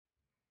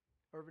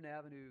Irvin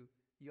Avenue,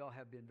 you all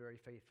have been very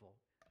faithful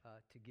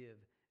to give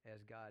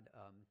as God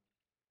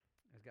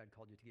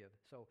called you to give.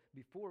 So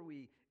before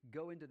we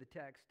go into the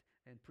text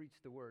and preach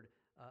the word,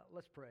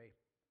 let's pray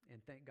and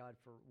thank God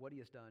for what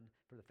he has done,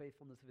 for the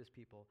faithfulness of his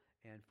people,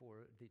 and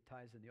for the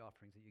tithes and the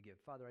offerings that you give.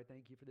 Father, I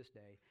thank you for this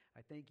day.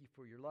 I thank you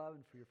for your love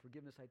and for your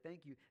forgiveness. I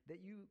thank you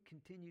that you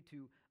continue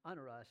to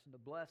honor us and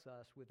to bless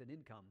us with an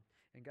income.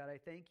 And God,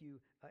 I thank you,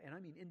 and I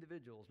mean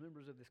individuals,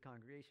 members of this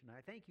congregation.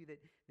 I thank you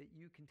that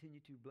you continue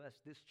to bless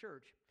this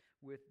church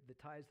with the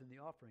tithes and the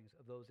offerings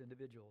of those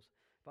individuals.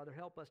 Father,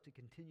 help us to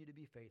continue to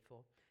be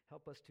faithful.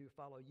 Help us to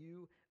follow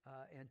you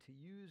and to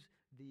use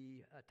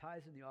the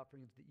tithes and the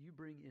offerings that you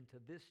bring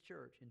into this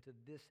church, into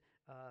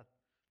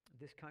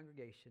this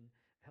congregation.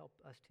 Help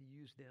us to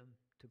use them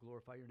to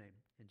glorify your name.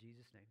 In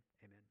Jesus' name,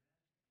 amen.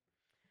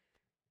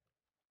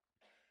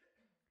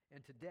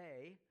 And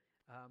today,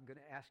 I'm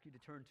going to ask you to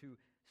turn to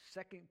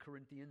 2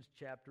 Corinthians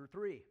chapter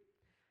 3.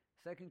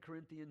 2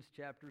 Corinthians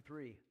chapter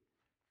 3.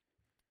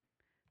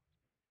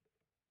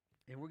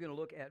 And we're going to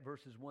look at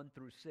verses 1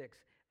 through 6.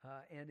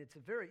 And it's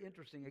very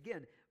interesting.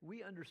 Again,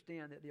 we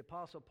understand that the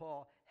Apostle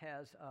Paul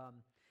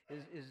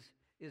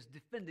is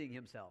defending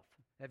himself.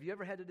 Have you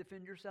ever had to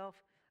defend yourself?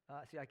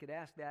 See, I could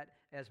ask that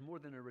as more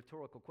than a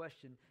rhetorical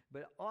question,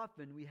 but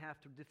often we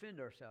have to defend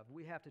ourselves.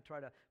 We have to try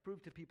to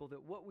prove to people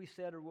that what we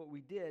said or what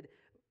we did,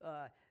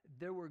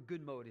 there were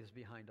good motives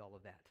behind all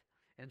of that.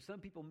 And some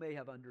people may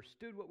have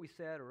understood what we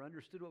said or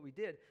understood what we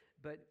did,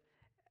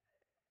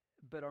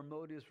 but our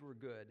motives were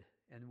good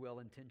and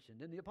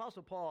well-intentioned. And the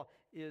Apostle Paul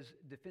is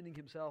defending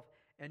himself,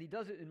 and he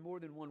does it in more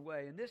than one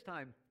way. And this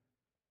time,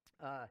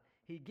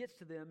 he gets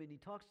to them and he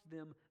talks to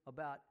them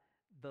about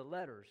the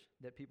letters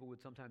that people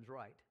would sometimes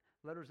write.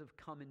 Letters of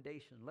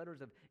commendation,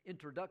 letters of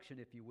introduction,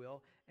 if you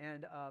will.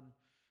 And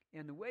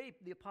the way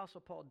the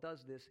Apostle Paul does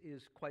this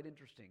is quite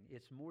interesting.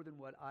 It's more than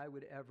what I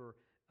would ever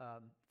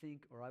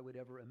think or I would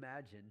ever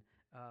imagine.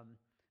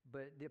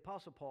 But the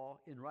Apostle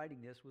Paul, in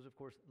writing this, was, of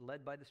course,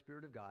 led by the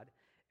Spirit of God.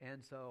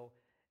 And so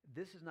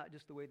this is not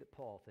just the way that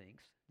Paul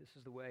thinks. This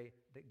is the way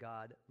that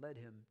God led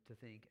him to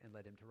think and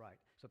led him to write.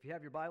 So if you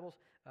have your Bibles,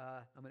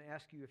 I'm going to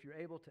ask you if you're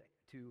able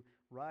to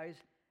rise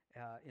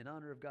in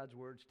honor of God's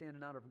Word, stand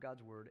in honor of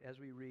God's Word as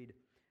we read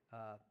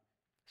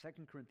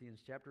 2 Corinthians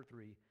chapter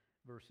 3,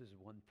 verses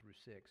 1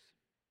 through 6.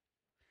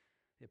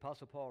 The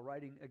Apostle Paul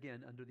writing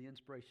again under the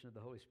inspiration of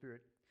the Holy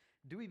Spirit.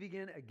 Do we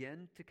begin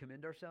again to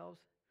commend ourselves?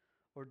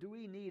 Or do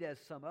we need, as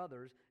some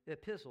others,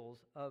 epistles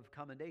of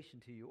commendation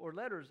to you, or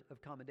letters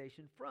of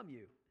commendation from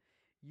you?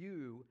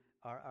 You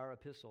are our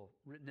epistle,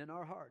 written in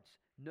our hearts,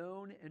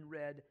 known and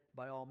read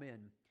by all men.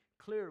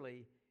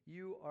 Clearly,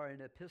 you are an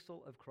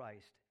epistle of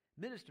Christ,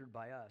 ministered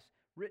by us,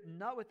 written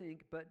not with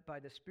ink, but by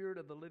the Spirit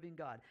of the living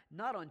God,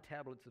 not on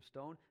tablets of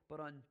stone,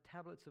 but on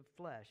tablets of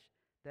flesh,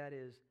 that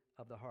is,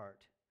 of the heart.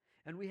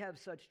 And we have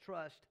such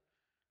trust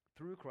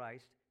through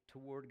Christ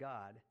toward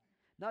God.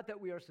 Not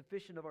that we are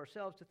sufficient of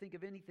ourselves to think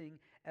of anything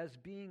as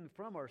being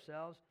from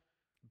ourselves,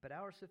 but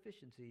our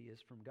sufficiency is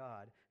from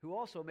God, who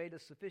also made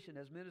us sufficient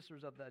as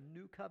ministers of the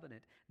new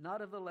covenant, not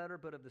of the letter,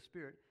 but of the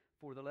Spirit,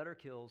 for the letter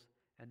kills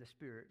and the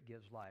Spirit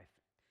gives life.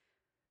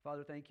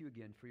 Father, thank you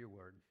again for your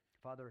word.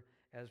 Father,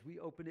 as we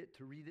open it,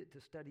 to read it,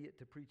 to study it,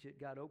 to preach it,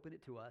 God, open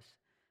it to us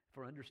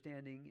for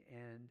understanding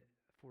and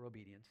for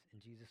obedience. In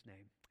Jesus'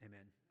 name,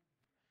 amen.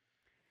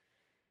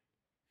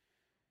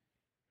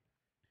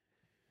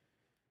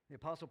 The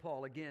Apostle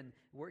Paul, again,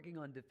 working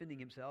on defending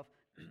himself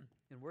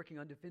and working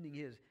on defending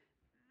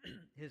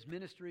his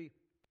ministry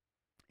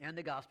and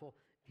the gospel,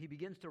 he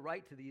begins to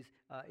write to these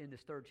in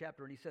this third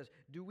chapter, and he says,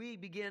 do we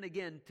begin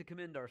again to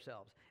commend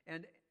ourselves?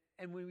 And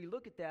when we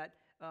look at that,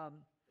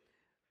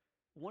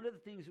 one of the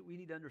things that we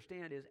need to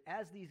understand is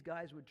as these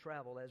guys would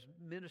travel, as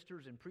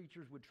ministers and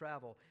preachers would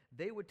travel,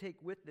 they would take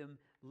with them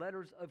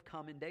letters of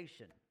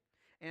commendation.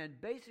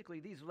 And basically,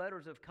 these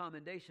letters of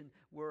commendation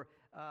were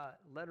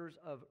letters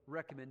of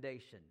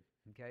recommendation,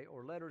 okay,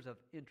 or letters of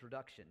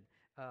introduction.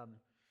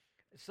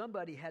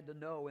 Somebody had to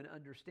know and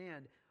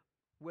understand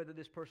whether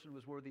this person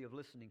was worthy of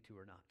listening to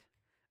or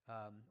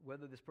not,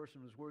 whether this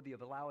person was worthy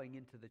of allowing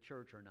into the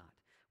church or not,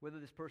 whether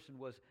this person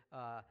was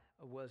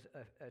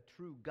a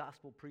true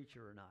gospel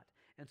preacher or not.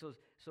 And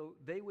so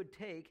they would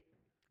take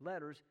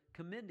letters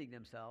commending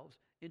themselves,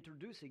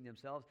 introducing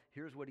themselves.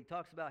 Here's what he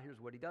talks about. Here's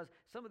what he does.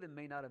 Some of them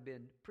may not have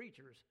been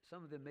preachers.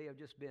 Some of them may have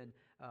just been,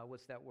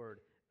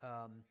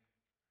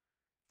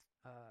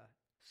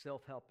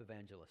 self-help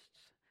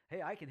evangelists.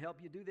 Hey, I can help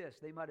you do this.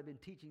 They might have been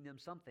teaching them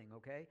something,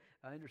 okay?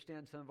 I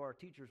understand some of our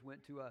teachers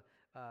went to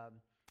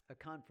a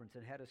conference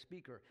and had a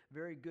speaker,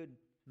 very good,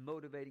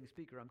 motivating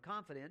speaker. I'm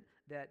confident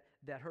that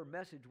her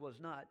message was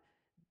not,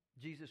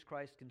 Jesus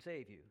Christ can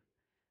save you.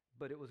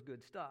 But it was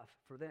good stuff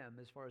for them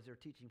as far as their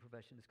teaching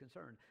profession is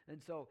concerned.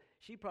 And so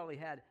she probably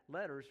had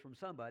letters from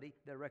somebody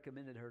that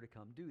recommended her to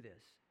come do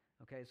this.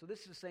 Okay, so this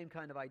is the same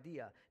kind of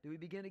idea. Do we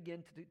begin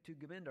again to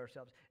commend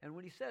ourselves? And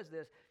when he says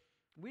this,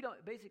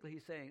 basically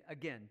he's saying,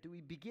 again, do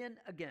we begin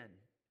again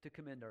to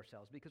commend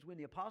ourselves? Because when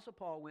the Apostle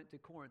Paul went to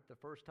Corinth the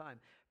first time,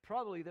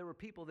 probably there were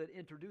people that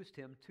introduced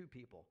him to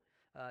people.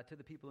 to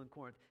the people in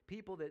Corinth,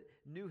 people that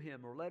knew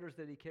him or letters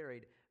that he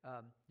carried. Do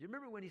you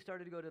remember when he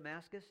started to go to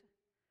Damascus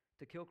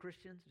to kill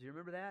Christians? Do you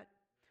remember that?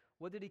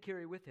 What did he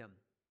carry with him?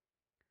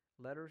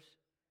 Letters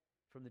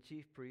from the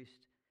chief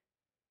priest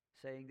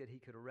saying that he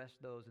could arrest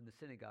those in the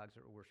synagogues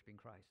that were worshiping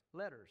Christ.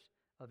 Letters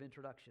of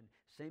introduction,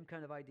 same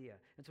kind of idea.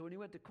 And so when he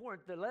went to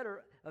Corinth, the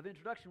letter of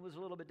introduction was a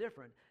little bit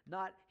different.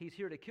 Not he's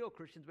here to kill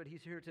Christians, but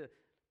he's here to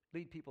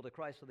lead people to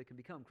Christ so they can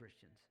become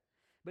Christians.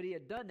 But he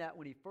had done that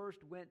when he first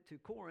went to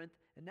Corinth,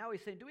 and now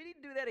he's saying, do we need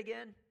to do that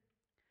again?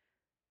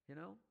 You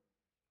know?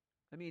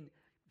 I mean,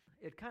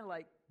 it kind of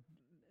like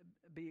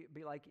be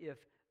like if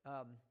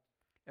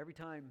every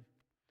time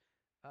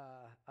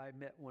I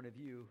met one of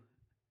you,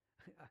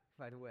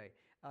 by the way,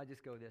 I'll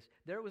just go this.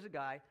 There was a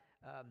guy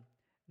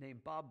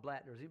named Bob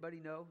Blattner. Does anybody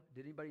know?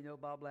 Did anybody know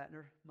Bob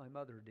Blattner? My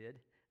mother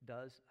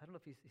does. I don't know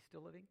if he's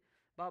still living.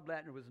 Bob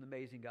Blattner was an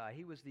amazing guy.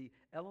 He was the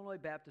Illinois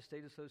Baptist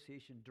State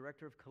Association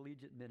Director of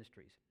Collegiate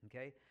Ministries.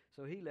 Okay?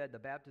 So he led the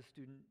Baptist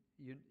Student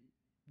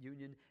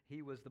Union.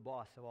 He was the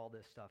boss of all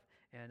this stuff.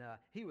 And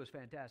he was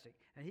fantastic.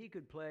 And he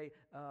could play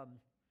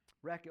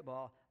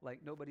racquetball like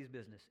nobody's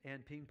business,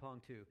 and ping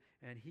pong too.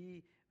 And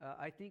he,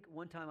 I think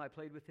one time I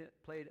played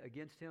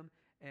against him,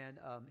 and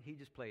he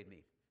just played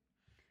me.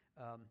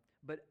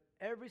 But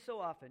every so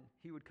often,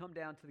 he would come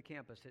down to the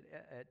campus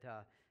at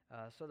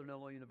Southern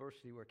Illinois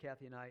University, where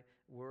Kathy and I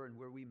were and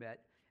where we met,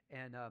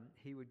 and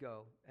he would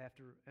go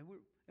after,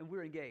 and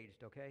we're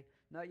engaged, okay?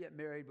 Not yet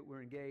married, but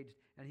we're engaged.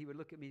 And he would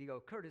look at me and go,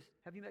 Curtis,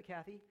 have you met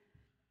Kathy?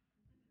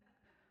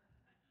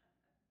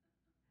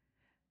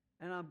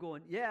 And I'm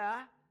going,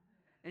 yeah.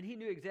 And he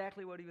knew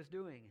exactly what he was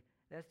doing.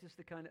 That's just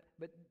the kind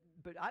of,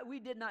 we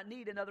did not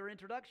need another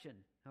introduction,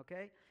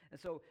 okay?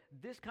 And so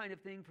this kind of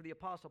thing for the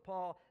Apostle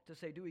Paul to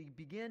say, do we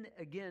begin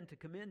again to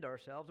commend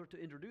ourselves or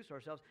to introduce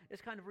ourselves,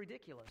 is kind of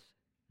ridiculous,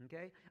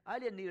 okay? I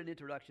didn't need an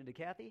introduction to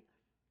Kathy,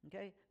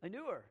 okay? I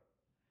knew her.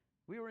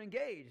 We were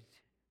engaged.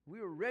 We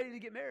were ready to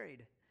get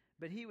married.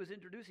 But he was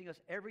introducing us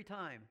every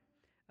time.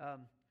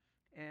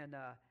 And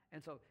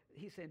so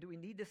he's saying, do we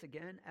need this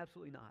again?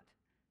 Absolutely not.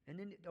 And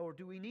then, or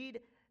do we need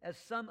as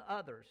some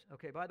others?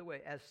 Okay, by the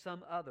way, as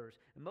some others.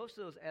 And most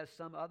of those as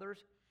some others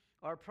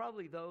are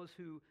probably those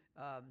who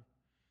are,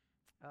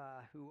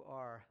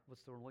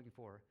 what's the word I'm looking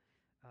for?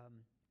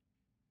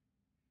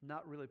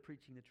 Not really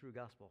preaching the true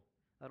gospel.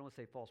 I don't want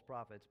to say false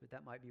prophets, but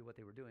that might be what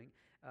they were doing.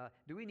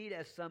 Do we need,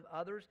 as some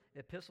others,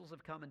 epistles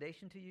of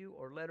commendation to you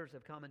or letters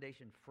of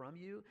commendation from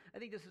you? I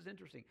think this is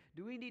interesting.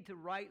 Do we need to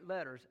write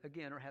letters,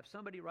 again, or have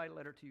somebody write a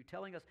letter to you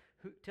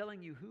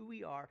telling you who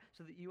we are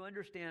so that you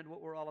understand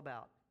what we're all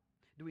about?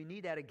 Do we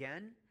need that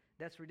again?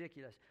 That's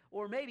ridiculous.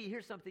 Or maybe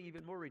here's something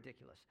even more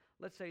ridiculous.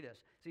 Let's say this.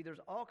 See, there's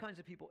all kinds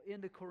of people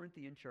in the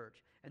Corinthian church,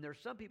 and there's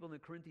some people in the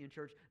Corinthian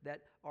church that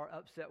are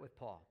upset with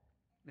Paul.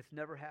 It's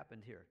never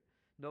happened here.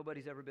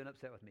 Nobody's ever been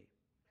upset with me.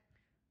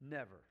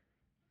 Never.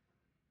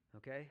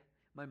 Okay?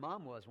 My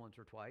mom was once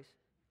or twice,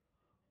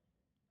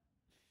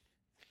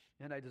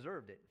 and I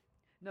deserved it.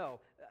 No,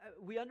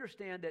 we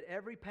understand that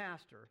every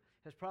pastor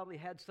has probably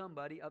had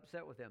somebody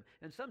upset with them.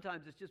 And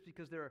sometimes it's just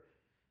because they're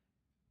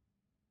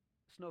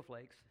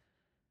snowflakes.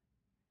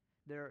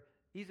 They're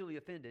easily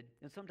offended.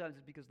 And sometimes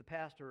it's because the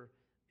pastor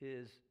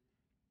is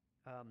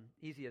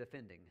easy at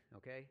offending,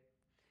 okay?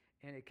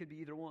 And it could be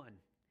either one.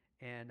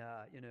 And,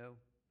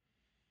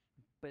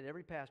 but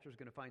every pastor is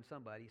going to find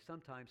somebody,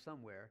 sometime,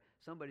 somewhere,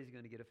 somebody's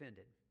going to get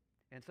offended.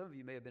 And some of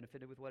you may have been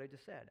offended with what I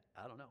just said.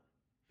 I don't know.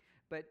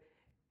 But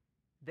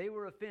they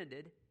were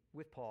offended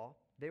with Paul.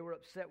 They were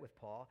upset with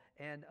Paul.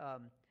 And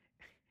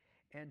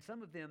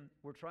some of them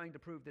were trying to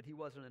prove that he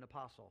wasn't an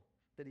apostle,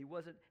 that he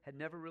had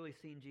never really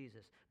seen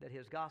Jesus, that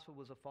his gospel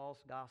was a false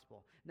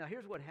gospel. Now,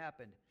 here's what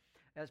happened.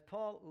 As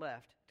Paul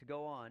left to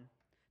go on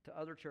to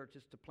other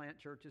churches, to plant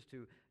churches,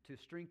 to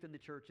strengthen the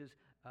churches,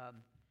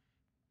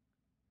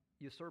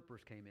 usurpers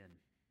came in,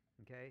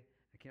 okay?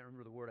 I can't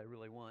remember the word I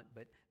really want,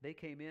 but they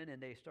came in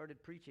and they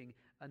started preaching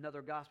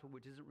another gospel,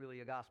 which isn't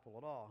really a gospel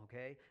at all,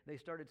 okay? They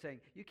started saying,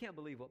 you can't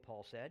believe what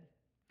Paul said.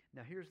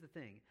 Now, here's the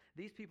thing.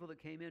 These people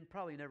that came in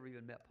probably never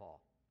even met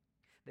Paul.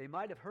 They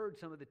might have heard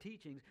some of the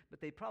teachings, but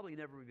they probably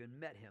never even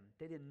met him.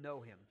 They didn't know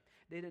him.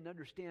 They didn't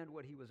understand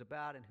what he was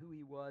about and who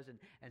he was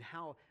and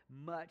how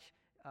much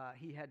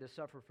he had to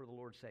suffer for the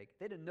Lord's sake.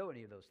 They didn't know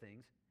any of those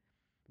things.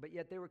 But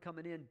yet they were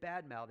coming in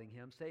bad-mouthing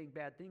him, saying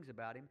bad things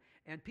about him,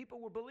 and people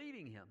were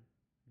believing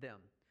them.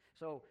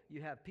 So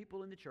you have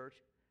people in the church,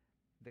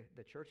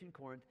 the church in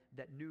Corinth,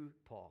 that knew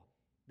Paul,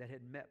 that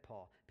had met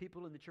Paul.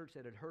 People in the church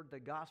that had heard the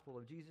gospel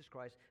of Jesus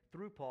Christ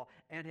through Paul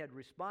and had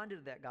responded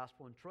to that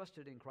gospel and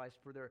trusted in Christ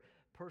for their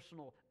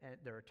personal and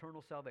their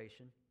eternal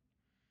salvation.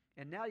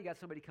 And now you got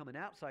somebody coming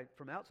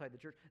from outside the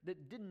church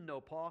that didn't know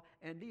Paul,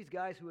 and these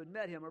guys who had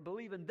met him are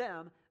believing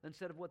them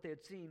instead of what they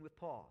had seen with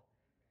Paul.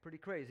 Pretty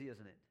crazy,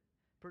 isn't it?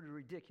 Pretty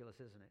ridiculous,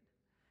 isn't it?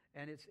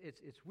 And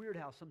it's weird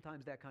how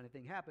sometimes that kind of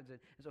thing happens. And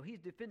so he's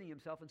defending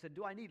himself and said,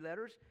 do I need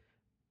letters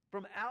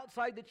from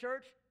outside the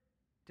church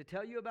to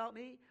tell you about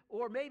me?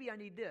 Or maybe I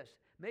need this.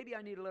 Maybe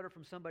I need a letter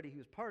from somebody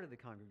who's part of the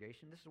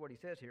congregation. This is what he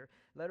says here.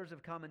 Letters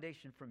of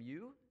commendation from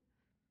you.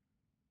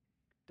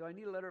 Do I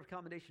need a letter of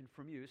commendation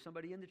from you,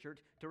 somebody in the church,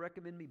 to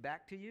recommend me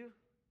back to you?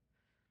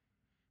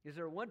 Is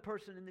there one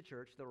person in the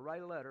church that will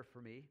write a letter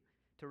for me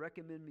to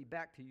recommend me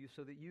back to you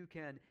so that you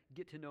can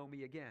get to know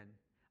me again?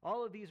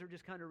 All of these are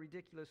just kind of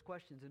ridiculous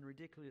questions and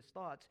ridiculous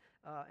thoughts.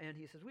 And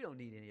he says, we don't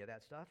need any of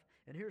that stuff.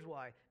 And here's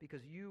why.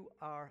 Because you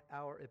are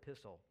our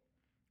epistle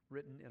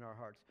written in our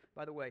hearts.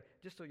 By the way,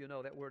 just so you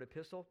know, that word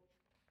epistle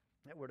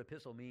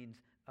means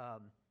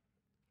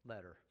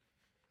letter.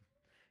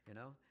 You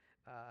know?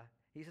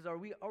 He says, are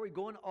we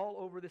going all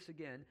over this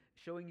again,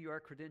 showing you our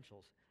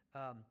credentials?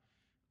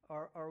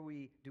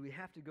 Do we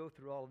have to go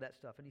through all of that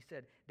stuff? And he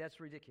said, that's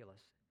ridiculous.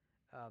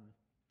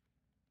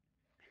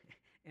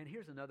 And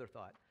here's another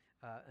thought.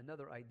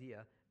 Another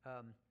idea.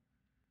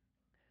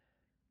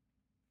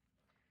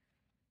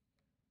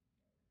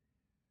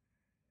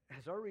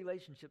 Has our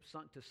relationship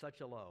sunk to such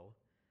a low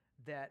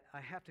that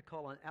I have to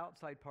call on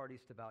outside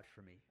parties to vouch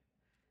for me?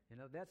 You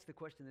know, that's the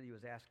question that he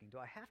was asking. Do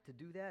I have to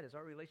do that? Is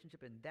our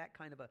relationship in that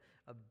kind of a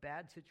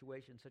bad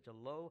situation, such a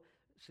low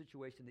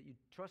situation that you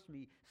trust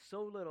me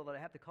so little that I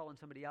have to call on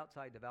somebody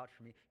outside to vouch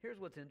for me? Here's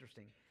what's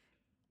interesting.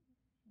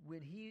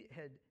 When he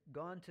had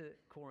gone to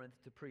Corinth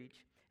to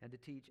preach and to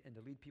teach and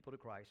to lead people to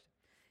Christ,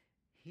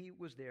 he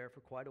was there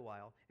for quite a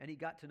while, and he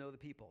got to know the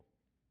people.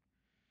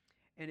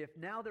 And if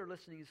now they're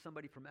listening to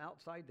somebody from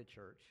outside the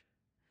church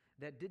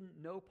that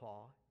didn't know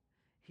Paul,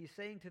 he's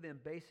saying to them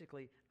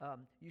basically,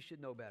 you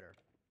should know better.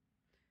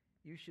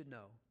 You should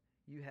know.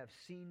 You have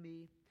seen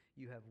me.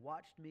 You have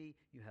watched me.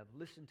 You have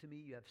listened to me.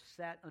 You have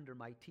sat under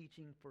my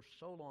teaching for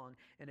so long.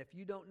 And if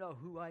you don't know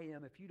who I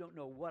am, if you don't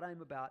know what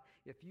I'm about,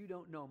 if you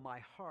don't know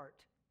my heart,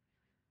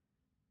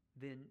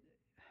 then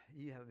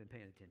you haven't been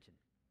paying attention.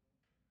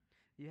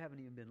 You haven't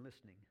even been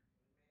listening.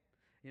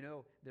 You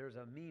know, there's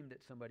a meme that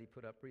somebody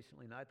put up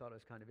recently, and I thought it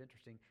was kind of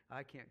interesting.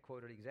 I can't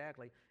quote it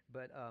exactly,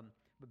 but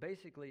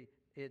basically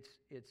it's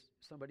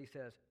somebody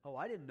says, oh,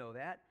 I didn't know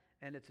that,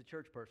 and it's a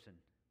church person.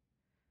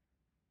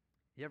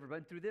 You ever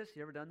been through this?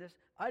 You ever done this?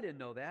 I didn't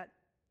know that.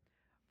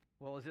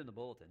 Well, it's in the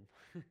bulletin.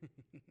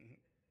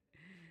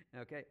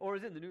 Okay, or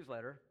it's in the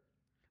newsletter,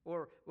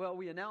 or, well,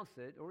 we announced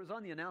it, or it was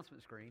on the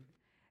announcement screen,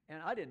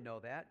 and I didn't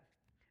know that.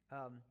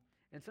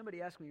 And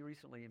somebody asked me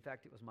recently, in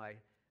fact, it was my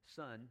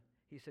son,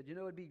 he said, you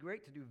know, it'd be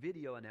great to do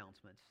video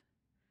announcements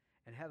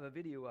and have a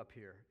video up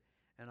here.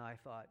 And I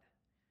thought,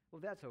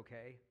 well, that's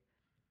okay.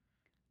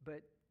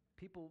 But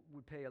people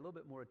would pay a little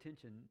bit more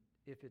attention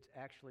if it's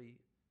actually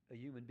a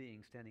human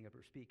being standing up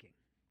or speaking.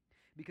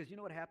 Because you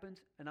know what happens?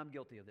 And I'm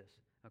guilty of this,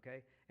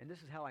 okay? And this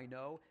is how I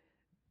know.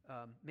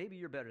 Maybe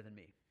you're better than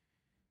me.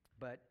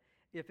 But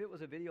if it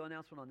was a video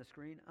announcement on the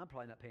screen, I'm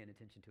probably not paying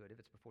attention to it if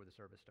it's before the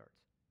service starts.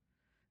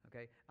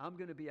 Okay, I'm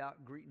going to be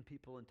out greeting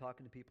people and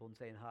talking to people and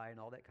saying hi and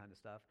all that kind of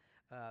stuff,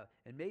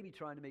 and maybe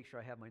trying to make sure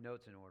I have my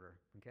notes in order,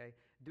 okay?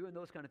 Doing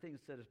those kind of things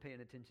instead of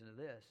paying attention to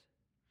this.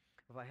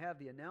 If I have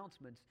the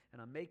announcements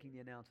and I'm making the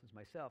announcements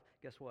myself,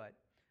 guess what?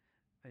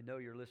 I know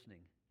you're listening.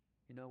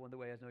 You know one of the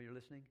ways I know you're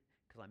listening?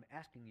 Because I'm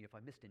asking you if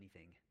I missed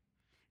anything.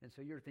 And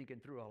so you're thinking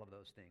through all of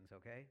those things,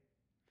 okay?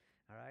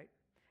 All right?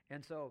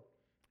 And so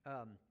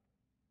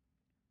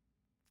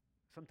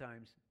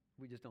sometimes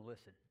we just don't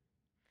listen.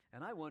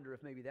 And I wonder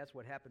if maybe that's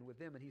what happened with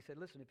them. And he said,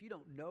 listen, if you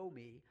don't know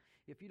me,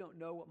 if you don't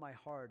know what my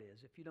heart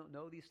is, if you don't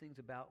know these things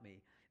about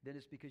me, then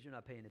it's because you're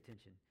not paying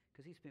attention.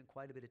 Because he spent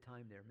quite a bit of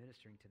time there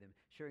ministering to them,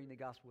 sharing the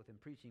gospel with them,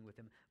 preaching with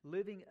them,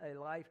 living a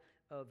life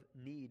of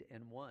need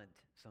and want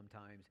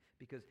sometimes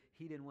because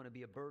he didn't want to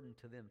be a burden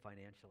to them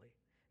financially.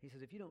 He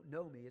says, if you don't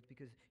know me, it's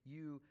because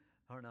you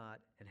are not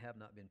and have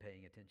not been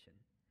paying attention.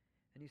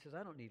 And he says,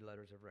 I don't need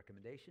letters of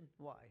recommendation.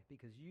 Why?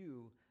 Because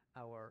you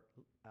are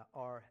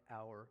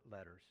our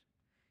letters.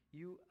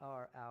 You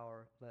are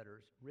our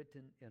letters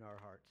written in our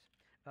hearts.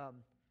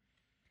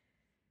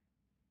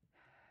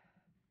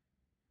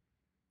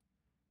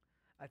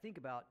 I think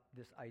about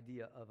this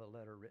idea of a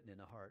letter written in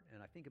a heart,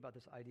 and I think about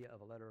this idea of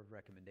a letter of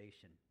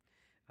recommendation.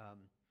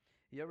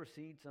 You ever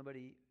seen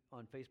somebody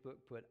on Facebook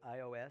put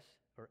iOS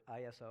or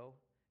ISO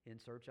in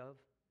search of?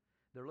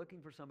 They're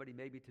looking for somebody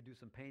maybe to do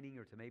some painting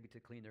or to maybe to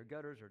clean their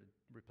gutters or to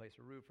replace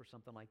a roof or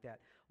something like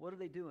that. What are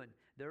they doing?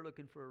 They're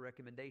looking for a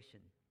recommendation.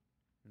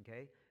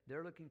 Okay?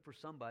 They're looking for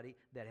somebody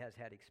that has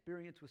had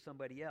experience with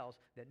somebody else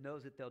that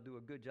knows that they'll do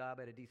a good job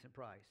at a decent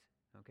price.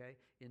 Okay?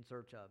 In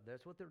search of.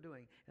 That's what they're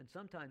doing. And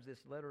sometimes this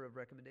letter of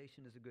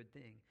recommendation is a good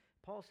thing.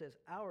 Paul says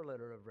our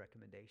letter of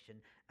recommendation,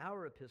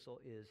 our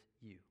epistle is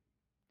you.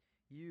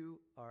 You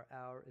are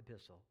our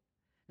epistle.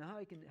 Now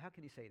how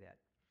can he say that?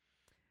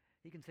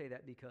 He can say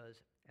that because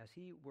as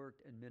he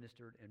worked and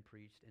ministered and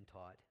preached and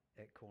taught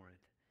at Corinth,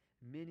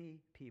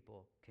 many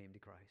people came to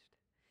Christ.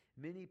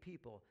 Many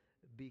people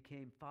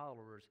became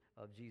followers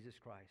of Jesus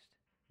Christ,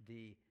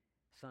 the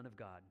Son of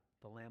God,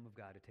 the Lamb of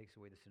God who takes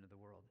away the sin of the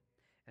world.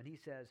 And he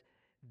says,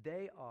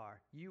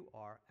 you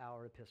are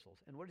our epistles.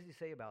 And what does he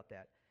say about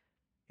that?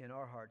 In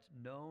our hearts,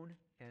 known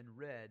and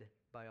read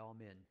by all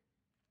men.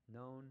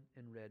 Known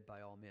and read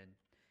by all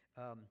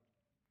men.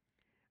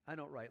 I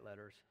don't write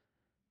letters,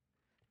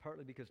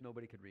 partly because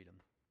nobody could read them.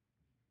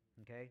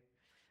 Okay?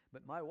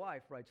 But my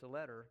wife writes a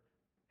letter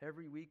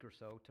every week or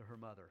so to her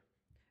mother.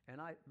 And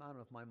I don't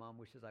know if my mom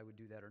wishes I would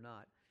do that or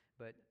not,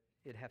 but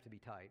it'd have to be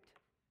typed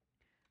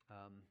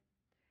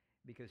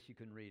because she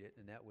couldn't read it,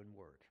 and that wouldn't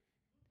work.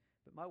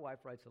 But my wife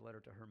writes a letter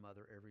to her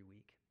mother every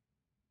week,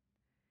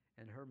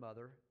 and her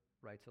mother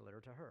writes a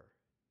letter to her.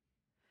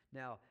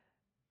 Now,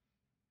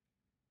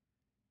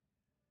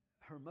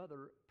 her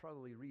mother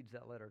probably reads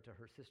that letter to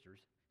her sisters,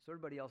 so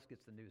everybody else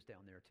gets the news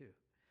down there too.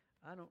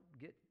 I don't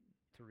get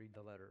to read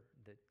the letter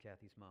that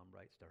Kathy's mom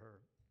writes to her.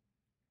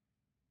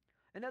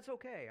 And that's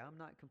okay. I'm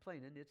not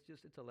complaining.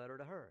 It's a letter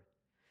to her.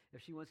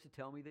 If she wants to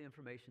tell me the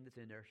information that's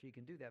in there, she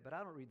can do that. But I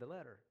don't read the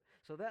letter.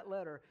 So that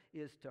letter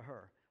is to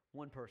her,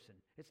 one person.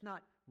 It's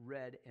not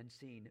read and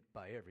seen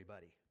by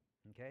everybody.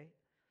 Okay?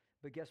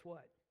 But guess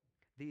what?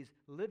 These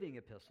living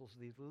epistles,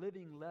 these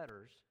living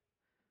letters,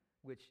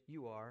 which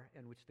you are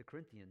and which the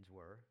Corinthians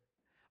were,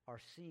 are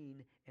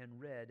seen and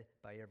read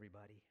by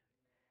everybody.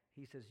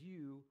 He says,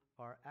 you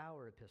are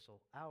our epistle,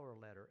 our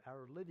letter,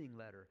 our living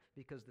letter,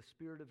 because the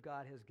Spirit of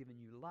God has given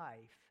you life,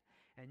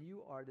 and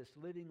you are this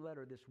living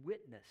letter, this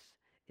witness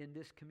in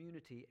this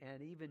community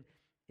and even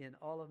in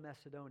all of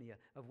Macedonia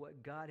of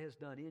what God has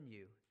done in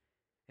you.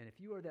 And if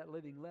you are that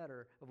living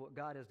letter of what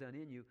God has done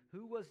in you,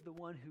 who was the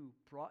one who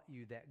brought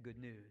you that good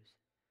news?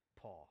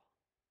 Paul.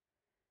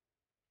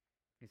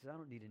 He says, I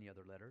don't need any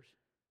other letters.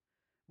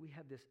 We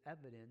have this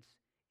evidence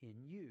in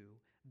you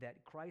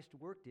that Christ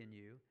worked in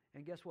you.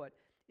 And guess what?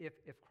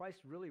 If Christ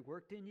really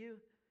worked in you,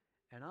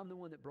 and I'm the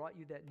one that brought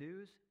you that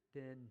news,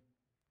 then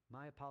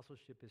my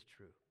apostleship is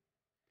true.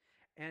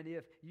 And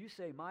if you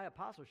say my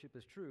apostleship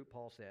is true,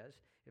 Paul says,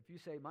 if you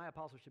say my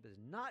apostleship is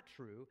not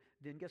true,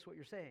 then guess what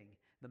you're saying?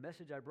 The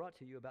message I brought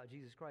to you about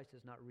Jesus Christ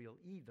is not real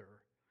either,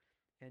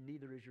 and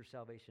neither is your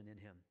salvation in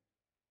him.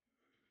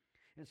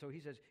 And so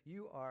he says,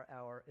 you are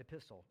our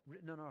epistle,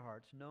 written on our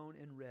hearts, known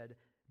and read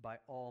by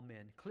all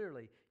men.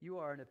 Clearly, you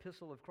are an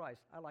epistle of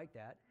Christ. I like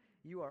that.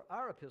 You are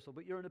our epistle,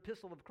 but you're an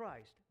epistle of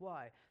Christ.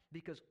 Why?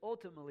 Because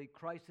ultimately,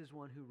 Christ is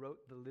one who wrote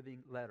the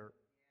living letter,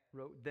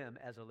 wrote them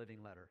as a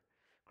living letter.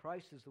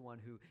 Christ is the one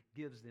who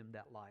gives them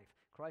that life.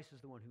 Christ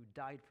is the one who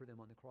died for them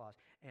on the cross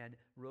and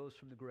rose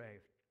from the grave.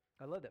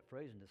 I love that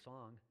phrase in the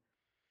song.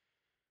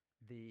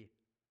 The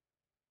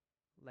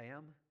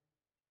Lamb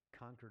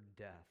conquered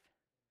death.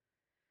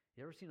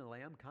 You ever seen a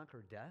lamb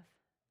conquer death?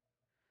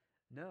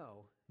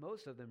 No.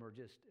 Most of them are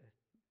just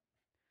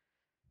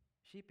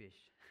sheepish.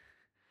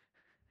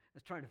 I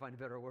was trying to find a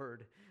better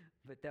word,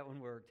 but that one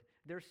worked.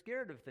 They're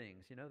scared of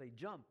things. You know, they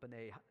jump and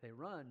they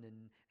run,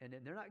 and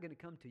they're not going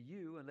to come to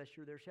you unless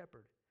you're their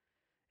shepherd.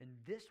 And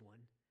this one,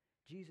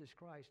 Jesus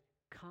Christ,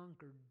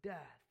 conquered death.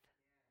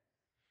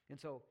 And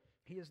so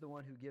he is the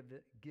one who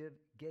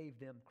gave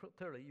them,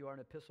 clearly you are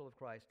an epistle of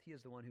Christ. He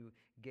is the one who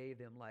gave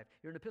them life.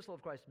 You're an epistle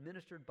of Christ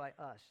ministered by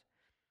us.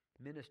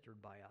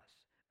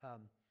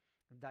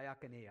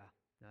 Diakonia,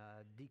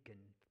 deacon,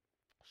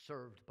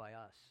 served by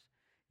us.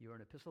 You are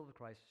an epistle of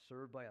Christ,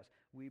 served by us.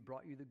 We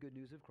brought you the good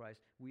news of Christ.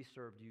 We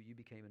served you. You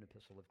became an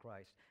epistle of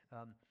Christ.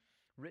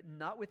 Written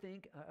not with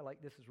ink. I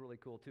like this is really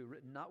cool too.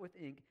 Written not with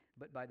ink,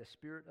 but by the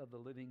Spirit of the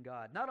living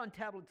God. Not on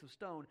tablets of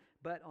stone,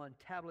 but on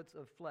tablets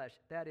of flesh.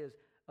 That is,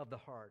 of the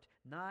heart.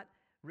 Not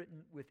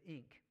written with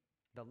ink.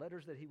 The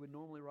letters that he would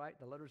normally write,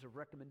 the letters of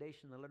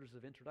recommendation, the letters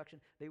of introduction,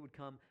 they would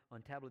come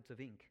on tablets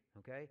of ink,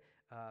 okay?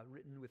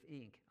 Written with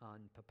ink on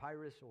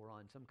papyrus or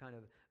on some kind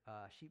of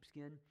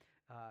sheepskin,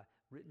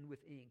 written with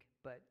ink.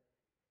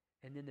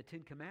 And then the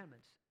Ten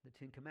Commandments.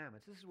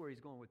 This is where he's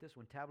going with this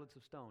one, tablets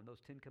of stone,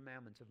 those 10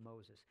 Commandments of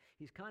Moses.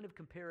 He's kind of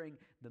comparing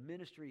the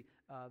ministry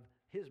of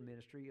his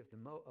ministry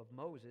of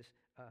Moses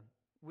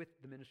with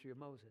the ministry of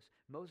Moses.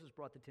 Moses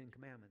brought the 10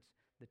 Commandments.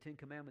 The 10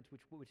 Commandments,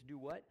 which do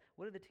what?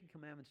 What do the 10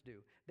 Commandments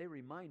do? They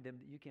remind them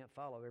that you can't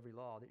follow every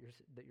law,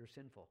 that you're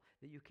sinful,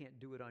 that you can't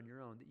do it on your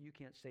own, that you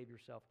can't save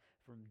yourself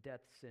from death,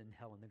 sin,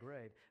 hell, and the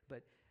grave.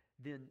 But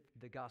then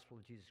the gospel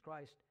of Jesus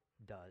Christ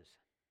does.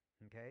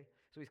 Okay?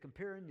 So he's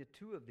comparing the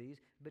two of these,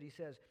 but he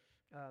says,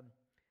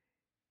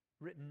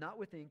 written not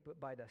with ink, but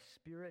by the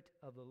Spirit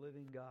of the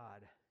living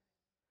God.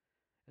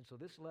 And so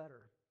this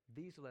letter,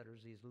 these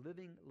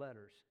living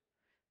letters,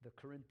 the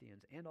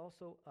Corinthians, and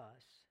also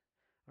us,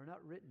 are not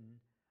written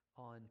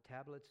on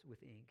tablets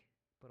with ink,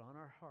 but on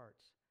our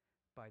hearts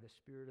by the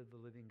Spirit of the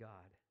living God.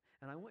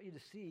 And I want you to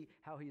see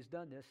how he's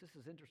done this. This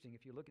is interesting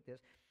if you look at this.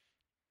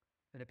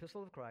 An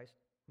epistle of Christ,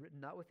 written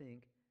not with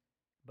ink,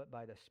 but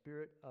by the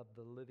Spirit of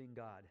the living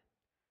God.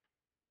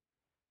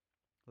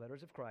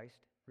 Letters of Christ,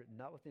 written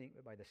not with ink,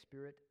 but by the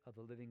Spirit of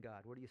the living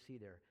God. What do you see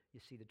there? You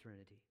see the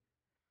Trinity.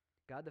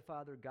 God the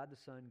Father, God the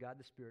Son, God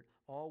the Spirit,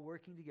 all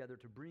working together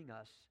to bring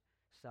us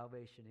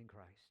salvation in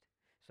Christ.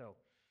 So,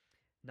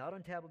 not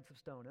on tablets of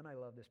stone, and I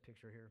love this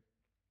picture here,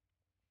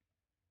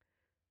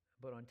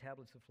 but on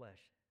tablets of flesh,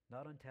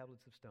 not on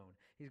tablets of stone.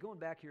 He's going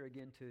back here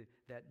again to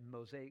that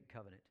Mosaic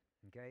covenant,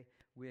 okay,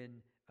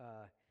 when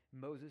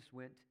Moses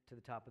went to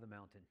the top of the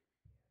mountain.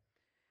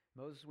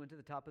 Moses went to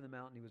the top of the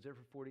mountain. He was there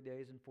for 40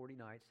 days and 40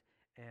 nights,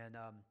 and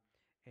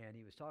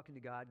he was talking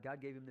to God.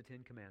 God gave him the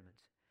 10 Commandments.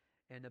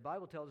 And the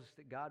Bible tells us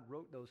that God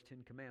wrote those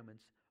 10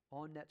 Commandments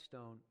on that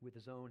stone with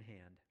his own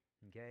hand.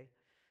 Okay?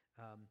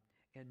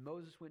 And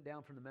Moses went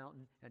down from the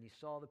mountain, and he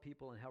saw the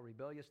people and how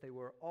rebellious they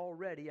were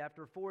already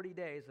after 40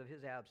 days of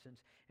his absence,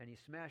 and he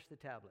smashed the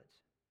tablets.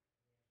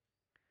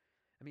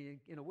 I mean,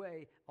 in a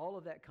way, all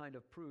of that kind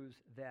of proves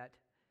that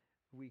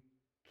we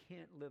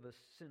can't live a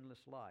sinless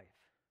life.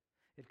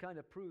 It kind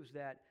of proves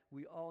that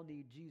we all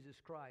need Jesus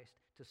Christ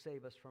to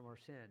save us from our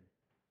sin.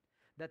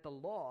 That the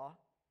law,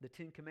 the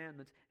Ten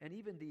Commandments, and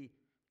even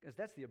because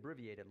that's the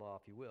abbreviated law,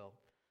 if you will.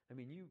 I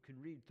mean, you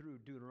can read through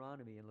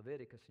Deuteronomy and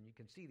Leviticus, and you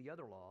can see the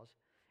other laws,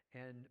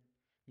 and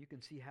you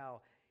can see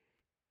how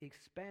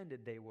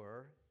expanded they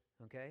were,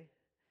 okay,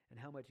 and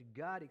how much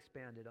God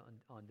expanded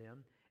on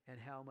them, and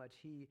how much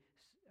the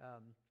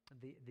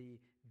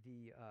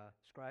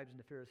scribes and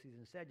the Pharisees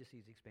and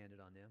Sadducees expanded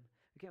on them.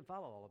 We can't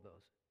follow all of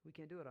those. We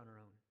can't do it on our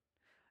own.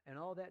 And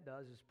all that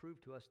does is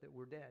prove to us that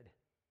we're dead,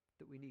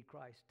 that we need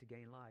Christ to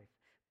gain life.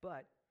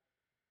 But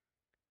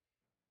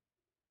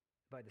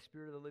by the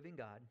Spirit of the living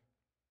God,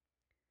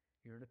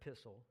 you're an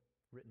epistle,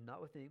 written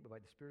not with ink, but by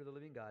the Spirit of the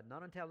living God,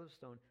 not on tablets of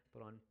stone,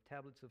 but on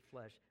tablets of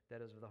flesh,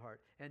 that is of the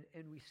heart. And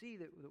we see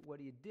that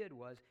what he did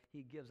was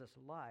he gives us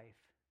life,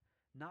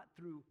 not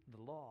through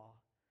the law,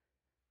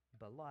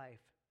 but life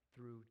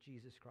through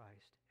Jesus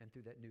Christ and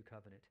through that new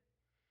covenant.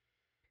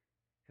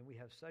 And we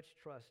have such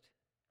trust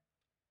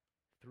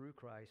through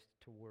Christ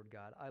toward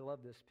God. I love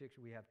this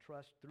picture. We have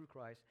trust through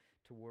Christ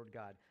toward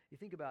God. You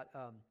think about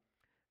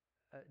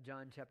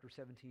John chapter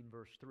 17,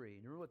 verse 3. You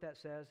remember what that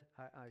says?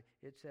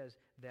 It says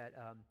that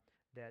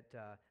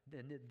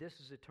this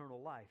is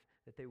eternal life,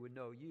 that they would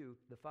know you,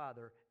 the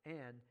Father,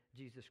 and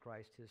Jesus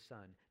Christ, his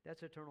Son.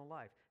 That's eternal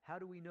life. How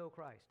do we know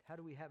Christ? How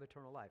do we have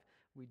eternal life?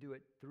 We do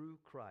it through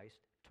Christ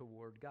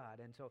toward God.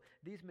 And so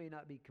these may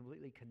not be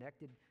completely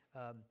connected.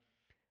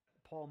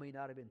 Paul may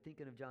not have been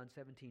thinking of John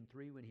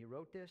 17:3 when he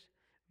wrote this,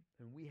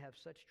 and we have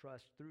such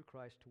trust through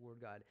Christ toward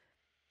God.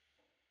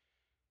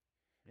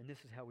 And this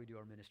is how we do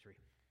our ministry.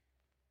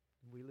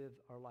 We live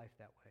our life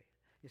that way.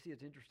 You see,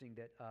 it's interesting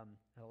that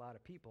a lot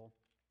of people,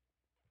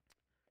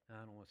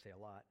 I don't want to say a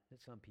lot,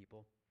 that some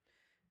people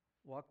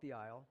walk the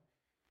aisle,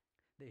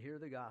 they hear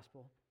the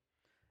gospel,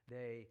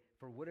 they,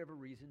 for whatever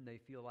reason, they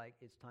feel like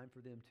it's time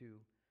for them to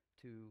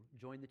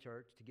join the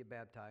church, to get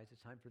baptized,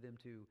 it's time for them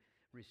to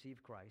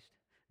receive Christ.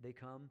 They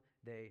come,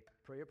 they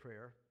pray a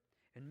prayer,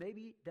 and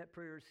maybe that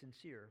prayer is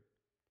sincere,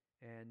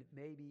 and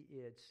maybe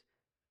it's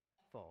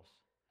false.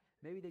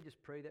 Maybe they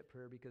just pray that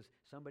prayer because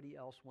somebody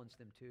else wants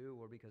them to,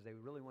 or because they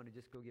really want to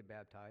just go get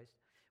baptized,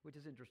 which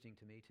is interesting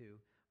to me too.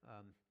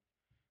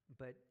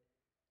 But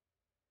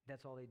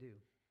that's all they do.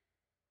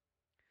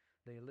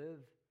 They live,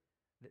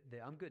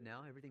 I'm good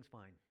now, everything's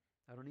fine.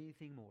 I don't need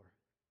anything more.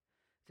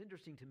 It's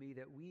interesting to me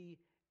that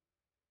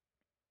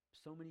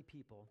so many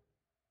people,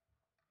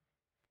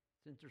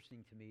 it's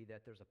interesting to me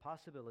that there's a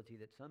possibility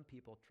that some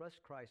people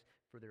trust Christ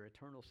for their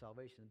eternal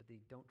salvation, but they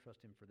don't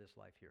trust him for this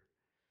life here.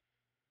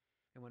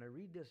 And when I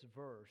read this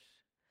verse,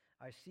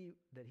 I see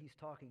that he's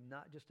talking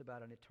not just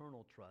about an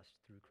eternal trust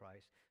through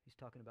Christ, he's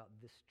talking about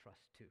this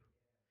trust too.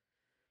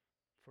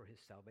 For his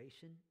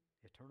salvation,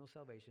 eternal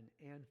salvation,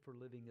 and for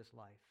living this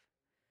life.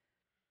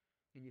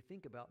 And you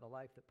think about the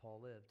life that Paul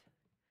lived.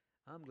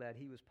 I'm glad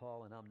he was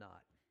Paul and I'm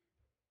not.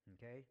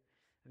 Okay?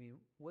 I mean,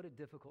 what a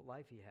difficult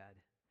life he had.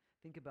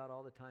 Think about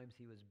all the times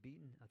he was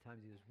beaten, the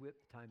times he was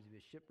whipped, the times he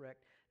was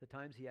shipwrecked, the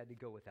times he had to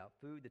go without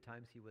food, the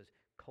times he was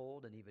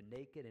cold and even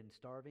naked and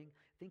starving.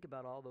 Think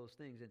about all those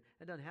things. And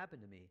it doesn't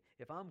happen to me.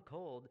 If I'm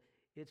cold,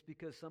 it's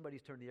because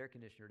somebody's turned the air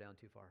conditioner down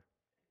too far.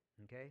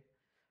 Okay?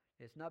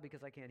 It's not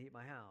because I can't heat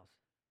my house.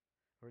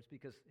 Or it's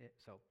because,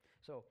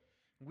 so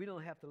we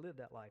don't have to live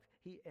that life.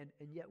 And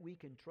yet we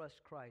can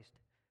trust Christ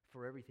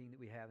for everything that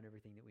we have and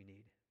everything that we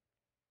need.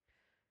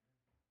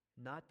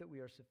 Not that we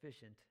are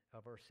sufficient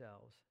of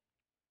ourselves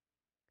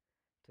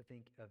to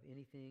think of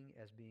anything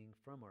as being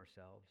from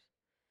ourselves,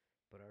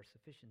 but our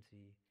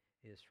sufficiency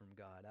is from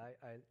God.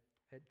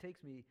 It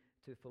takes me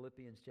to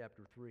Philippians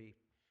chapter 3,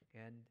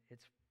 and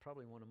it's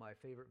probably one of my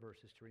favorite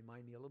verses to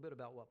remind me a little bit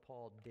about what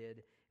Paul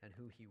did and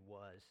who he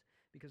was.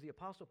 Because the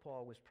Apostle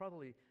Paul was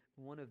probably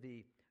one of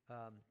the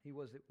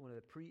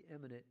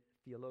preeminent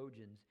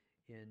theologians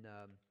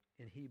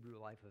in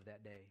Hebrew life of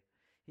that day.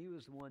 He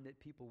was the one that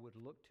people would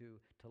look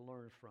to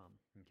learn from.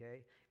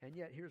 Okay? And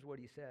yet, here's what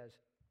he says.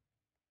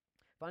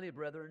 Finally,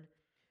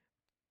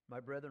 my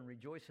brethren,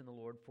 rejoice in the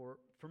Lord.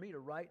 For me to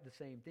write the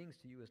same things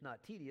to you is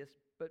not tedious,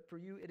 but for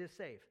you it is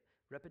safe.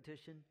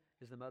 Repetition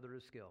is the mother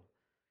of skill.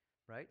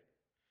 Right?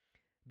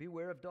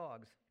 Beware of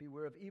dogs.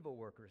 Beware of evil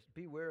workers.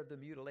 Beware of the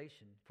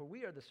mutilation. For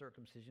we are the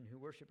circumcision who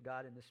worship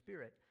God in the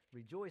Spirit.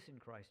 Rejoice in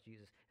Christ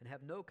Jesus and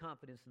have no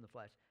confidence in the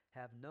flesh.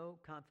 Have no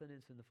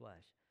confidence in the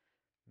flesh.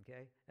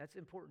 Okay? That's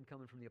important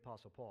coming from the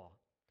Apostle Paul.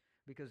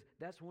 Because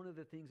that's one of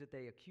the things that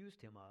they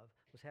accused him of,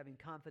 was having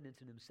confidence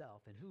in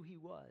himself and who he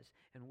was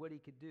and what he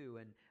could do.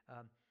 And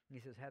he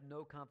says, have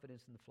no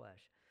confidence in the flesh.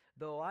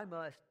 Though I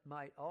might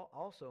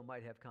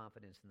have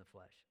confidence in the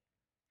flesh.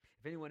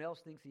 If anyone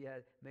else thinks he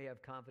may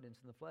have confidence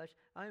in the flesh,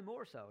 I am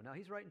more so. Now,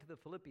 he's writing to the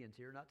Philippians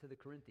here, not to the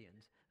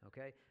Corinthians.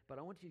 Okay? But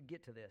I want you to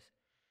get to this.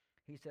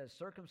 He says,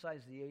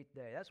 circumcise the 8th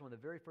day. That's one of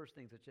the very first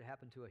things that should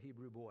happen to a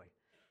Hebrew boy.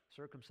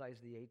 Circumcise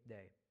the 8th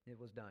day. It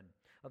was done.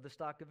 Of the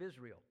stock of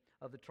Israel,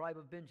 of the tribe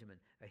of Benjamin,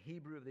 a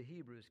Hebrew of the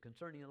Hebrews,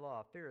 concerning the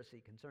law, a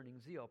Pharisee, concerning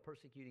zeal,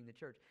 persecuting the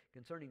church,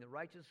 concerning the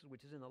righteousness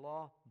which is in the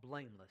law,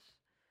 blameless.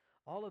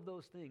 All of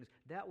those things,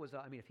 that was,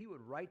 if he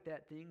would write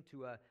that thing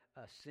to a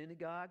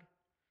synagogue,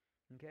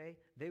 okay,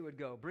 they would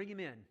go, bring him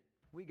in.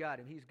 We got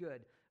him. He's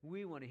good.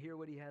 We want to hear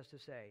what he has to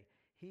say.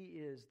 He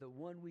is the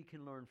one we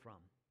can learn from,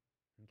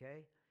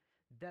 okay?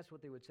 That's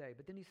what they would say.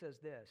 But then he says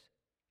this,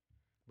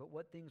 but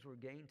what things were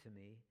gained to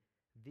me,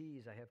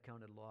 these I have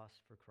counted loss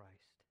for Christ.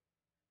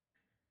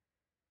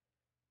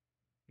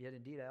 Yet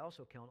indeed I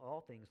also count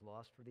all things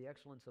lost for the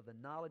excellence of the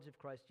knowledge of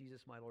Christ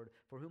Jesus my Lord,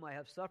 for whom I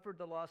have suffered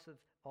the loss of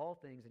all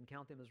things and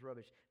count them as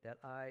rubbish, that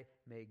I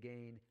may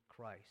gain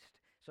Christ.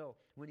 So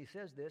when he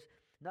says this,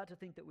 not to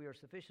think that we are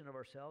sufficient of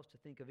ourselves, to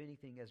think of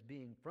anything as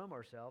being from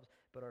ourselves,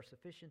 but our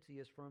sufficiency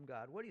is from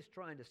God. What he's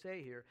trying to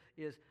say here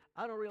is,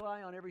 I don't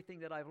rely on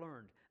everything that I've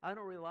learned. I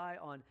don't rely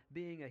on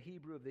being a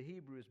Hebrew of the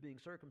Hebrews, being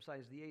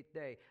circumcised the 8th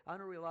day. I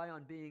don't rely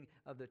on being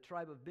of the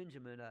tribe of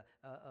Benjamin,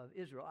 of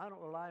Israel. I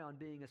don't rely on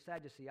being a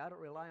Sadducee. I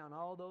don't rely on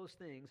all those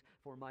things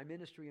for my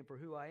ministry and for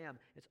who I am.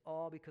 It's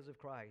all because of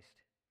Christ.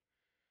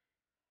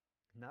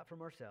 Not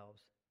from ourselves,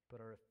 but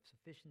our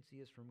sufficiency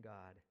is from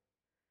God,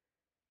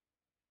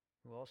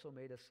 who also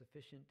made us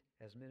sufficient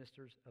as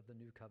ministers of the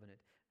new covenant.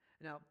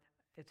 Now,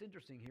 it's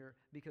interesting here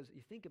because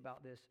you think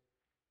about this,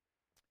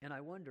 and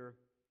I wonder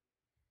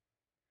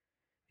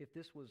if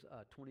this was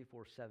a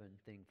 24/7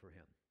 thing for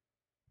him.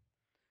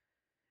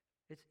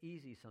 It's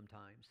easy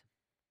sometimes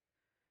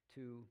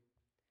to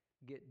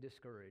get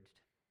discouraged,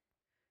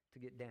 to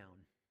get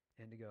down,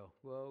 and to go,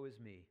 woe is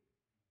me.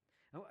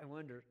 I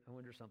wonder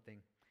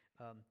something.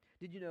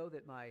 Did you know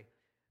that my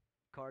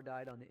car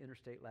died on the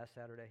interstate last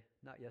Saturday?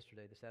 Not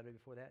yesterday, the Saturday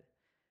before that.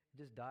 It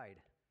just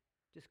died.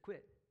 Just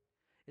quit.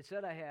 It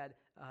said I had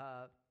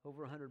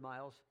over 100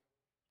 miles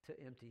to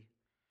empty.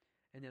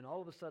 And then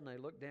all of a sudden I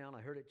looked down,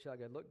 I heard it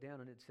chug, I looked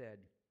down and it said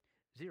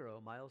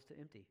 0 miles to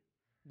empty.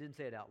 It didn't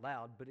say it out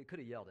loud, but it could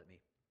have yelled at me.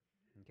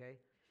 Okay?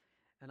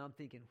 And I'm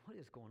thinking, what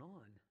is going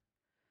on?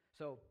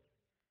 So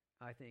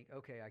I think,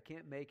 okay, I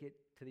can't make it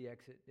to the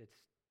exit. It's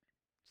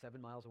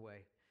 7 miles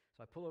away.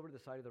 So I pull over to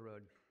the side of the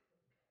road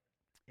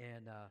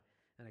and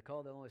I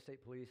call the Illinois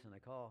State Police, and I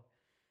call,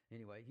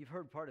 anyway, you've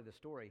heard part of the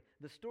story.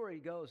 The story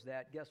goes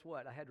that, guess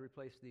what? I had to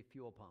replace the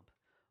fuel pump.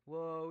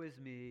 Woe is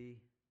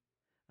me.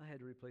 I had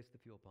to replace the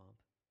fuel pump.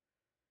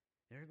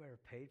 Everybody ever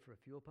paid for a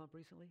fuel pump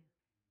recently?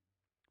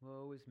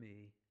 Woe is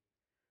me.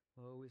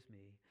 Woe is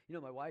me. You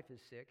know, my wife is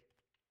sick.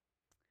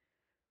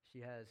 She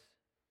has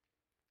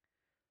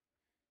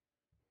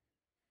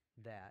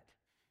that.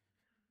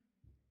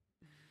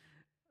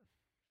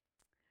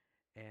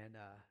 And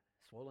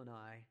swollen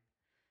eye,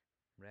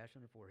 rash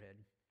on her forehead.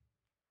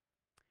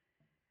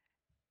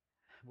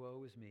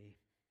 Woe is me.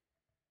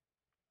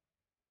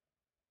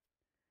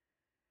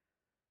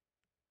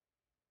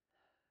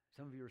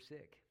 Some of you are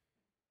sick.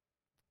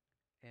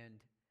 And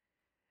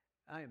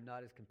I am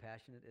not as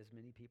compassionate as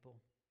many people,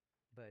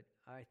 but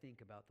I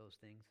think about those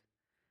things.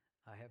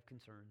 I have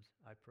concerns.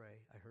 I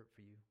pray. I hurt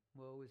for you.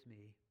 Woe is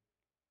me.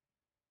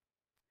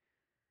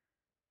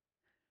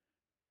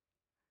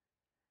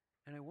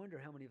 And I wonder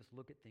how many of us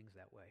look at things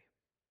that way.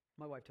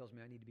 My wife tells me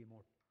I need to be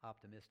more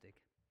optimistic,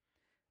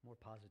 more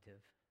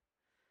positive.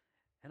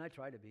 And I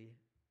try to be.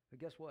 But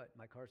guess what?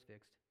 My car's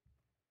fixed.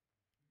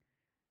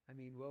 I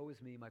mean, woe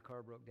is me, my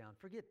car broke down.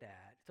 Forget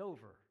that. It's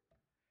over.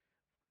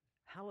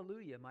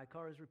 Hallelujah, my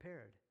car is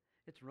repaired.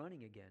 It's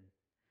running again.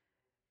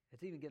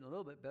 It's even getting a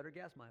little bit better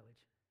gas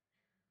mileage.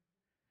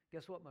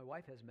 Guess what? My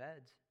wife has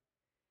meds.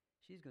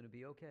 She's going to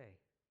be okay.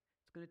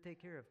 It's going to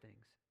take care of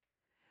things.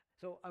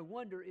 So I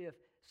wonder if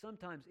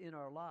sometimes in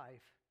our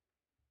life,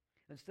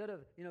 instead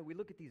of, we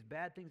look at these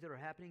bad things that are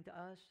happening to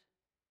us,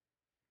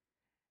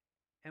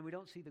 and we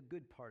don't see the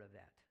good part of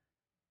that.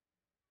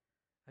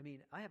 I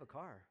mean, I have a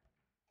car.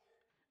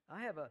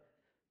 I have a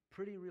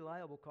pretty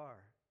reliable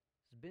car.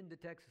 It's been to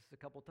Texas a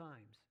couple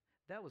times.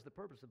 That was the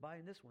purpose of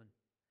buying this one,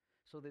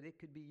 so that it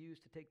could be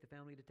used to take the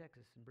family to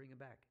Texas and bring them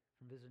back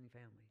from visiting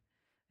family.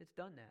 It's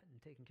done that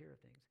and taken care of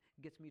things.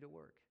 It gets me to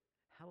work.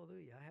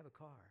 Hallelujah, I have a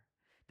car.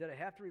 Did I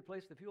have to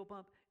replace the fuel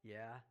pump?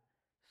 Yeah,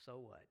 so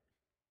what?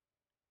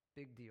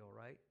 Big deal,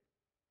 right?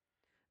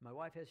 My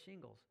wife has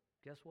shingles.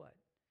 Guess what?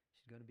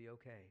 She's going to be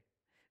okay.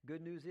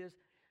 Good news is,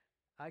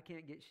 I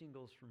can't get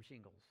shingles from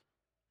shingles.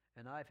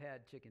 And I've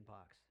had chicken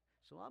pox.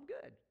 So I'm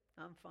good.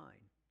 I'm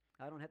fine.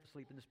 I don't have to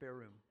sleep in the spare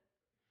room.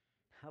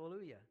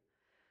 Hallelujah.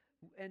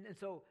 And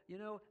so,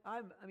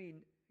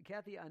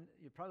 Kathy,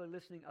 you're probably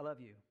listening. I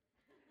love you.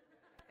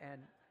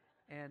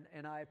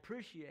 And I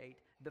appreciate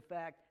the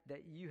fact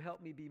that you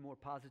help me be more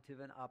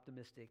positive and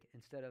optimistic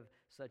instead of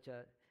such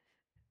a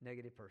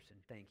negative person.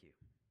 Thank you.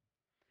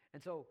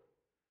 And so,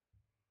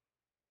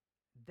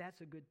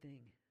 that's a good thing.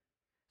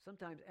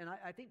 Sometimes, and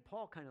I think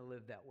Paul kind of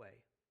lived that way,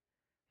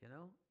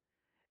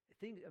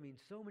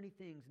 so many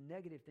things,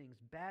 negative things,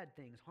 bad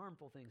things,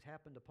 harmful things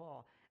happened to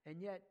Paul,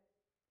 and yet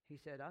he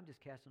said, I'm just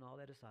casting all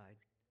that aside.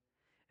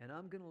 And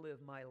I'm going to live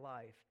my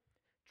life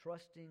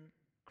trusting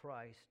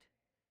Christ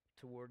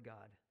toward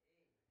God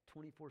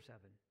 24/7.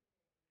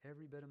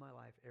 Every bit of my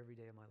life, every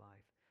day of my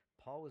life.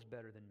 Paul was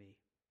better than me.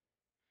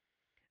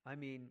 I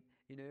mean,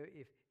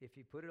 if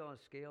you put it on a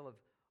scale of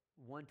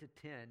 1 to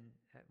 10,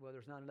 well,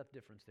 there's not enough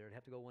difference there. It'd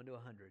have to go 1 to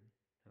 100,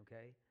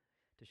 okay,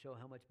 to show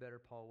how much better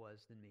Paul was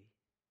than me.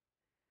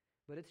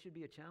 But it should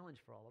be a challenge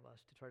for all of us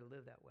to try to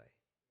live that way,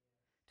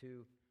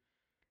 to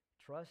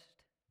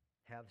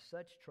have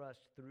such trust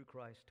through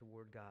Christ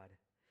toward God,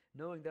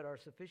 knowing that our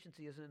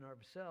sufficiency isn't in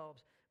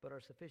ourselves, but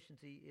our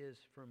sufficiency is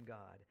from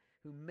God,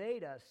 who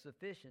made us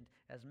sufficient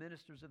as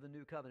ministers of the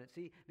new covenant.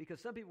 See, because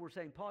some people were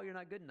saying, Paul, you're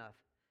not good enough.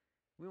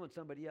 We want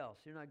somebody else.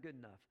 You're not good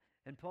enough.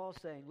 And Paul's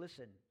saying,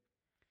 listen,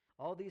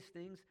 all these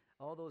things,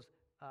 all those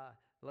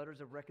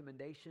letters of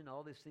recommendation,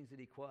 all these things that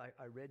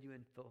I read you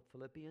in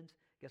Philippians,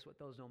 guess what?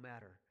 Those don't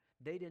matter.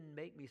 They didn't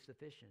make me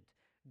sufficient.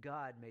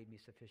 God made me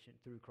sufficient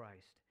through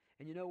Christ.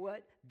 And you know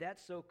what?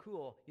 That's so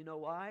cool. You know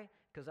why?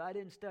 Because I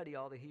didn't study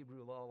all the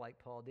Hebrew law like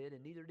Paul did,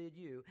 and neither did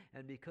you.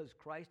 And because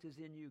Christ is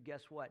in you,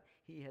 guess what?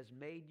 He has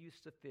made you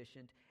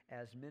sufficient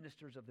as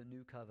ministers of the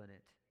new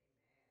covenant.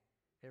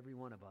 Every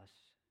one of us.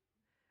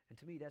 And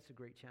to me, that's a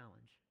great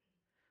challenge.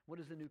 What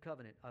is the new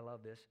covenant? I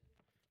love this.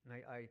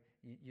 And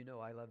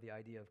I love the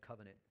idea of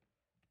covenant.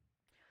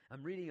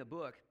 I'm reading a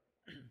book.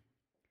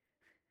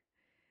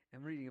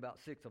 I'm reading about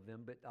 6 of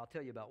them, but I'll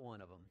tell you about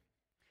one of them.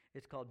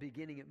 It's called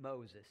Beginning at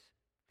Moses.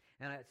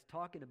 And it's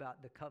talking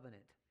about the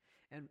covenant.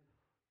 And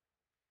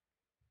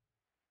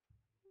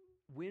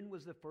when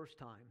was the first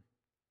time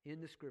in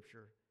the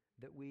Scripture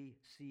that we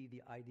see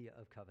the idea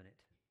of covenant?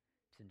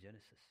 It's in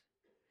Genesis.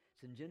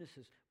 It's in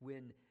Genesis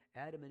when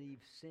Adam and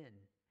Eve sin,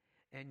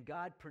 and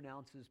God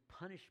pronounces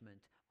punishment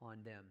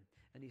on them.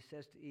 And he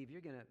says to Eve,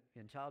 you're going to,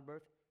 in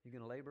childbirth, you're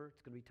going to labor,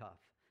 it's going to be tough.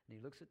 And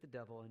he looks at the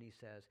devil and he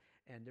says,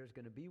 and there's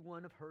going to be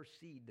one of her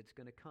seed that's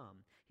going to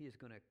come. He is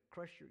going to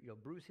you'll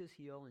bruise his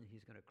heel and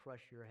he's going to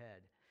crush your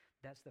head.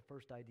 That's the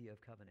first idea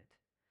of covenant.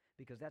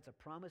 Because that's a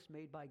promise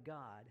made by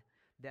God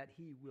that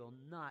he will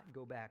not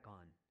go back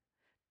on.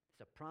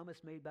 It's a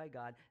promise made by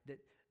God that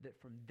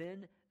from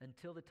then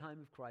until the time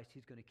of Christ,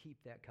 he's going to keep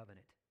that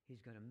covenant. He's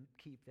going to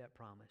keep that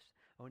promise.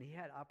 Oh, and he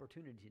had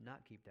opportunity to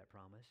not keep that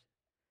promise.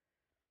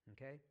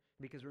 Okay?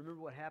 Because remember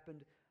what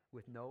happened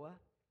with Noah?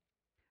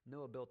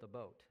 Noah built a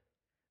boat.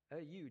 A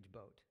huge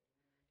boat.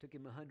 Took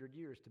him 100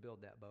 years to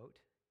build that boat.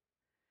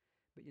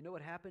 But you know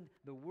what happened?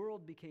 The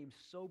world became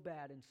so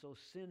bad and so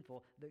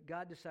sinful that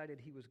God decided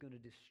he was going to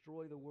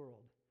destroy the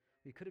world.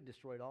 He could have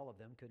destroyed all of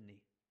them, couldn't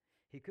he?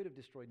 He could have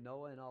destroyed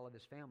Noah and all of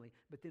his family.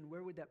 But then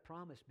where would that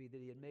promise be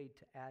that he had made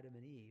to Adam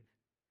and Eve?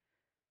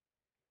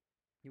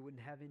 You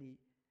wouldn't have any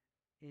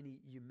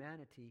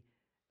humanity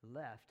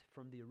left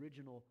from the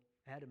original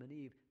Adam and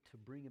Eve to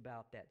bring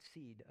about that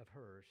seed of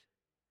hers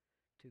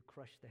to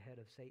crush the head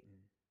of Satan.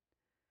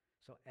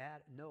 So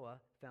Noah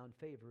found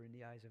favor in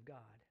the eyes of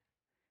God.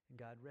 And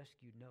God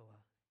rescued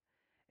Noah.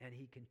 And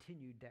he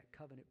continued that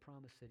covenant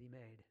promise that he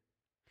made.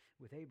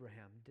 With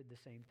Abraham, did the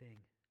same thing.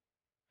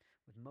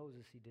 With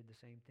Moses, he did the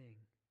same thing.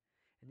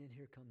 And then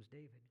here comes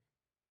David.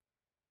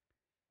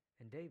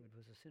 And David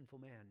was a sinful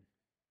man.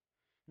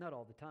 Not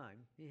all the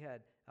time. He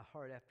had a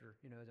heart after,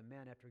 as a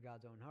man after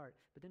God's own heart.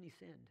 But then he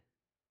sinned.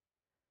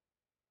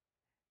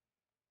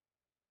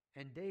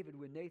 And David,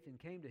 when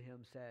Nathan came to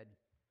him,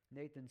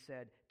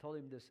 told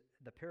him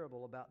the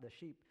parable about the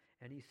sheep.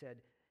 And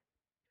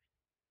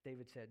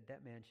David said,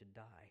 that man should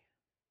die.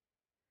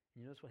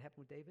 And you notice what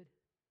happened with David?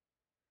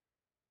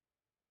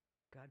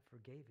 God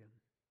forgave him.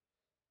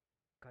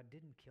 God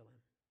didn't kill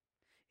him.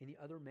 Any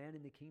other man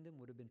in the kingdom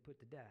would have been put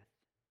to death.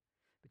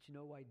 But you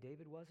know why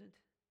David wasn't?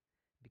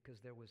 Because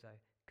there was a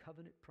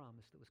covenant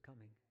promise that was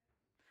coming.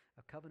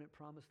 A covenant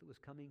promise that was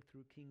coming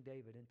through King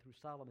David and through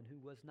Solomon, who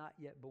was not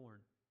yet born.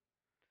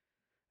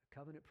 A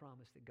covenant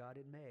promise that God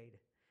had made,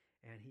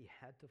 and he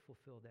had to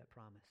fulfill that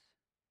promise.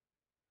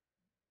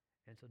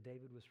 And so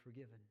David was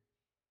forgiven.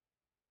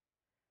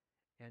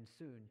 And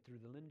soon,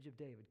 through the lineage of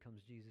David,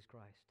 comes Jesus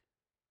Christ.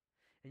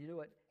 And you know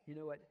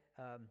what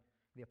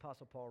the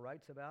Apostle Paul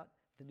writes about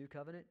the new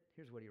covenant?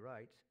 Here's what he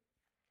writes.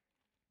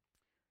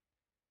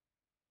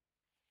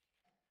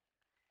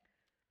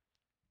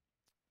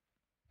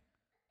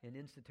 In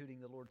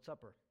instituting the Lord's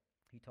Supper,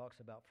 he talks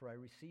about, for I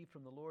received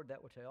from the Lord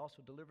that which I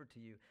also delivered to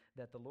you,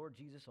 that the Lord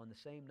Jesus on the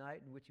same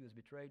night in which he was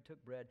betrayed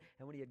took bread,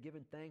 and when he had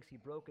given thanks, he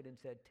broke it and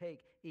said,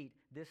 take, eat,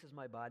 this is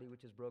my body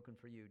which is broken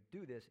for you.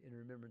 Do this in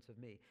remembrance of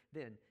me.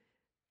 Then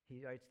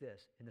he writes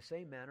this, in the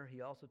same manner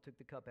he also took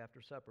the cup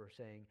after supper,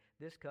 saying,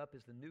 this cup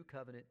is the new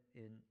covenant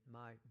in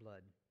my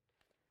blood.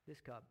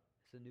 This cup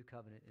is the new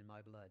covenant in my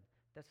blood.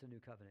 That's the new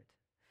covenant.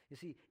 You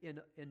see, in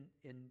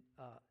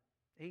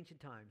ancient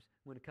times,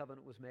 when a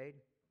covenant was made,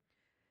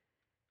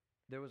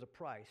 there was a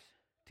price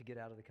to get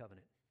out of the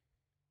covenant.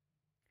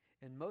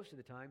 And most of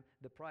the time,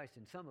 the price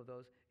in some of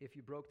those, if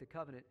you broke the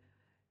covenant,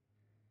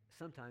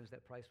 sometimes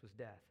that price was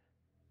death.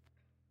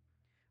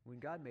 When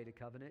God made a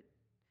covenant,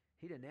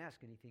 he didn't ask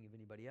anything of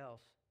anybody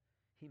else.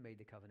 He made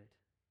the covenant.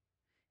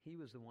 He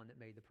was the one that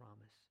made the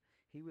promise.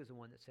 He was the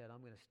one that said,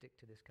 I'm going to stick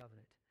to this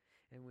covenant.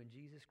 And when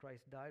Jesus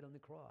Christ died on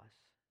the cross,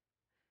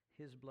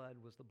 his blood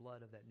was the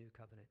blood of that new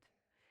covenant.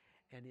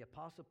 And the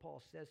Apostle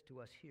Paul says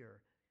to us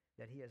here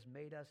that he has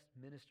made us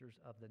ministers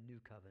of the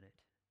new covenant.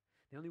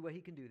 The only way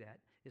he can do that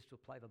is to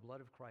apply the blood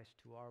of Christ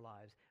to our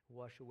lives,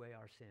 wash away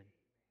our sin.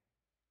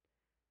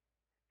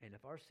 And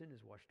if our sin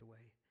is washed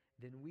away,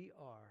 then we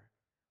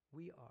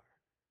are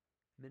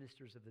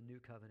ministers of the new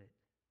covenant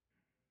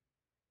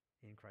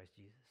in Christ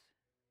Jesus.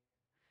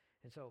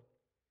 And so,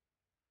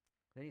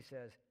 then he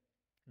says,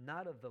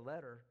 not of the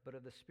letter, but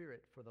of the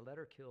Spirit, for the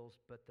letter kills,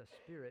 but the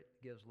Spirit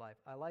gives life.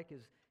 I like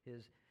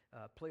his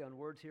play on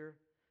words here,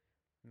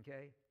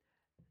 okay?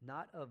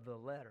 Not of the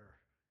letter.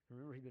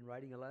 Remember, he'd been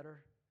writing a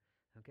letter,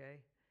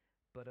 okay?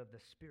 But of the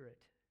Spirit,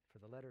 for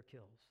the letter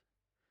kills.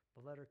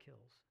 The letter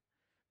kills.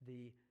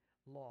 The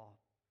law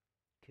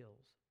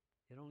kills.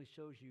 It only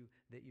shows you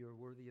that you're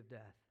worthy of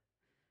death,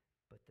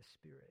 but the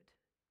Spirit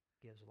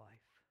gives life.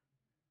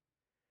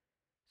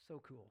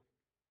 So cool.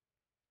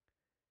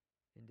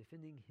 In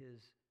defending his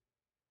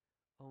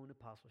own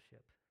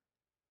apostleship,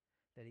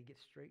 that he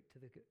gets straight to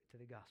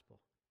the gospel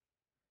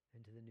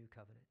and to the new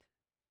covenant.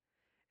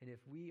 And if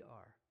we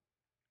are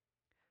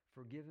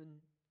forgiven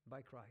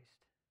by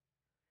Christ,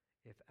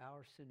 if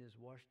our sin is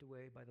washed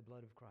away by the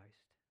blood of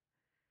Christ,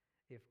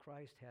 if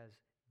Christ has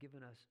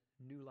given us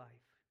new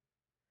life,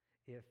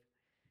 if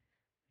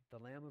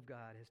the Lamb of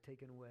God has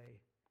taken away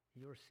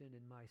your sin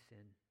and my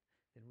sin,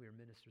 then we are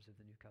ministers of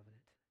the new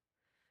covenant.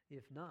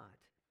 If not,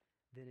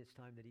 then it's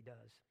time that he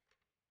does.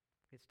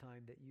 It's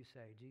time that you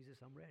say, Jesus,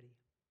 I'm ready.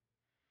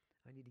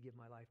 I need to give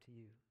my life to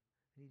you.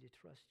 I need to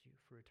trust you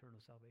for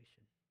eternal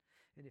salvation.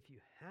 And if you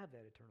have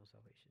that eternal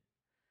salvation,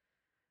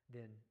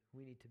 then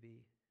we need to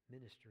be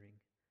ministering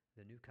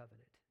the new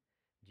covenant,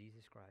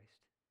 Jesus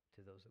Christ,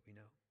 to those that we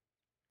know.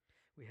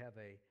 We have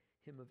a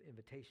hymn of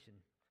invitation,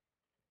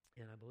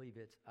 and I believe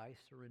it's I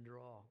Surrender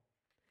All.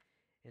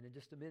 And in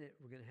just a minute,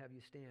 we're going to have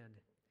you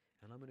stand,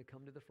 and I'm going to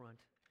come to the front.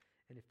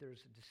 And if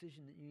there's a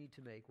decision that you need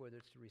to make, whether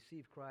it's to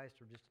receive Christ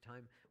or just a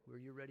time where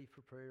you're ready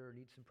for prayer or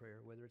need some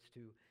prayer, whether it's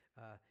to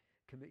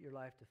commit your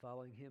life to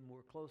following him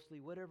more closely,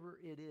 whatever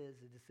it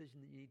is, a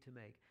decision that you need to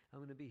make, I'm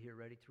going to be here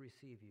ready to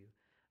receive you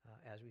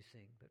as we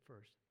sing. But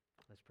first,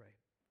 let's pray.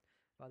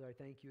 Father, I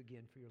thank you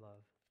again for your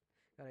love.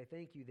 God, I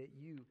thank you that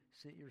you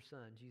sent your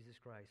Son, Jesus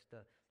Christ,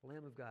 the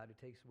Lamb of God who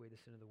takes away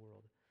the sin of the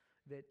world,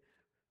 that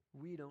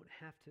we don't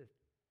have to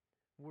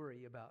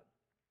worry about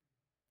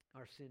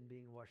our sin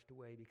being washed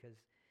away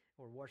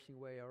or washing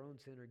away our own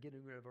sin or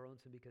getting rid of our own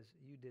sin because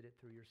you did it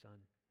through your Son.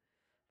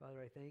 Father,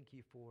 I thank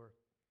you for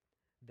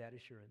that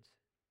assurance.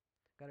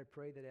 God, I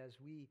pray that as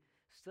we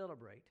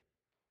celebrate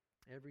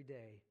every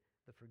day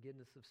the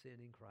forgiveness of sin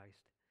in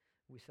Christ,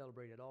 we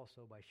celebrate it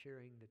also by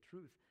sharing the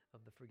truth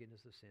of the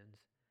forgiveness of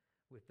sins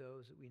with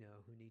those that we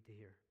know who need to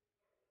hear.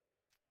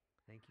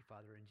 Thank you,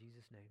 Father, in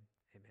Jesus' name,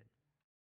 amen.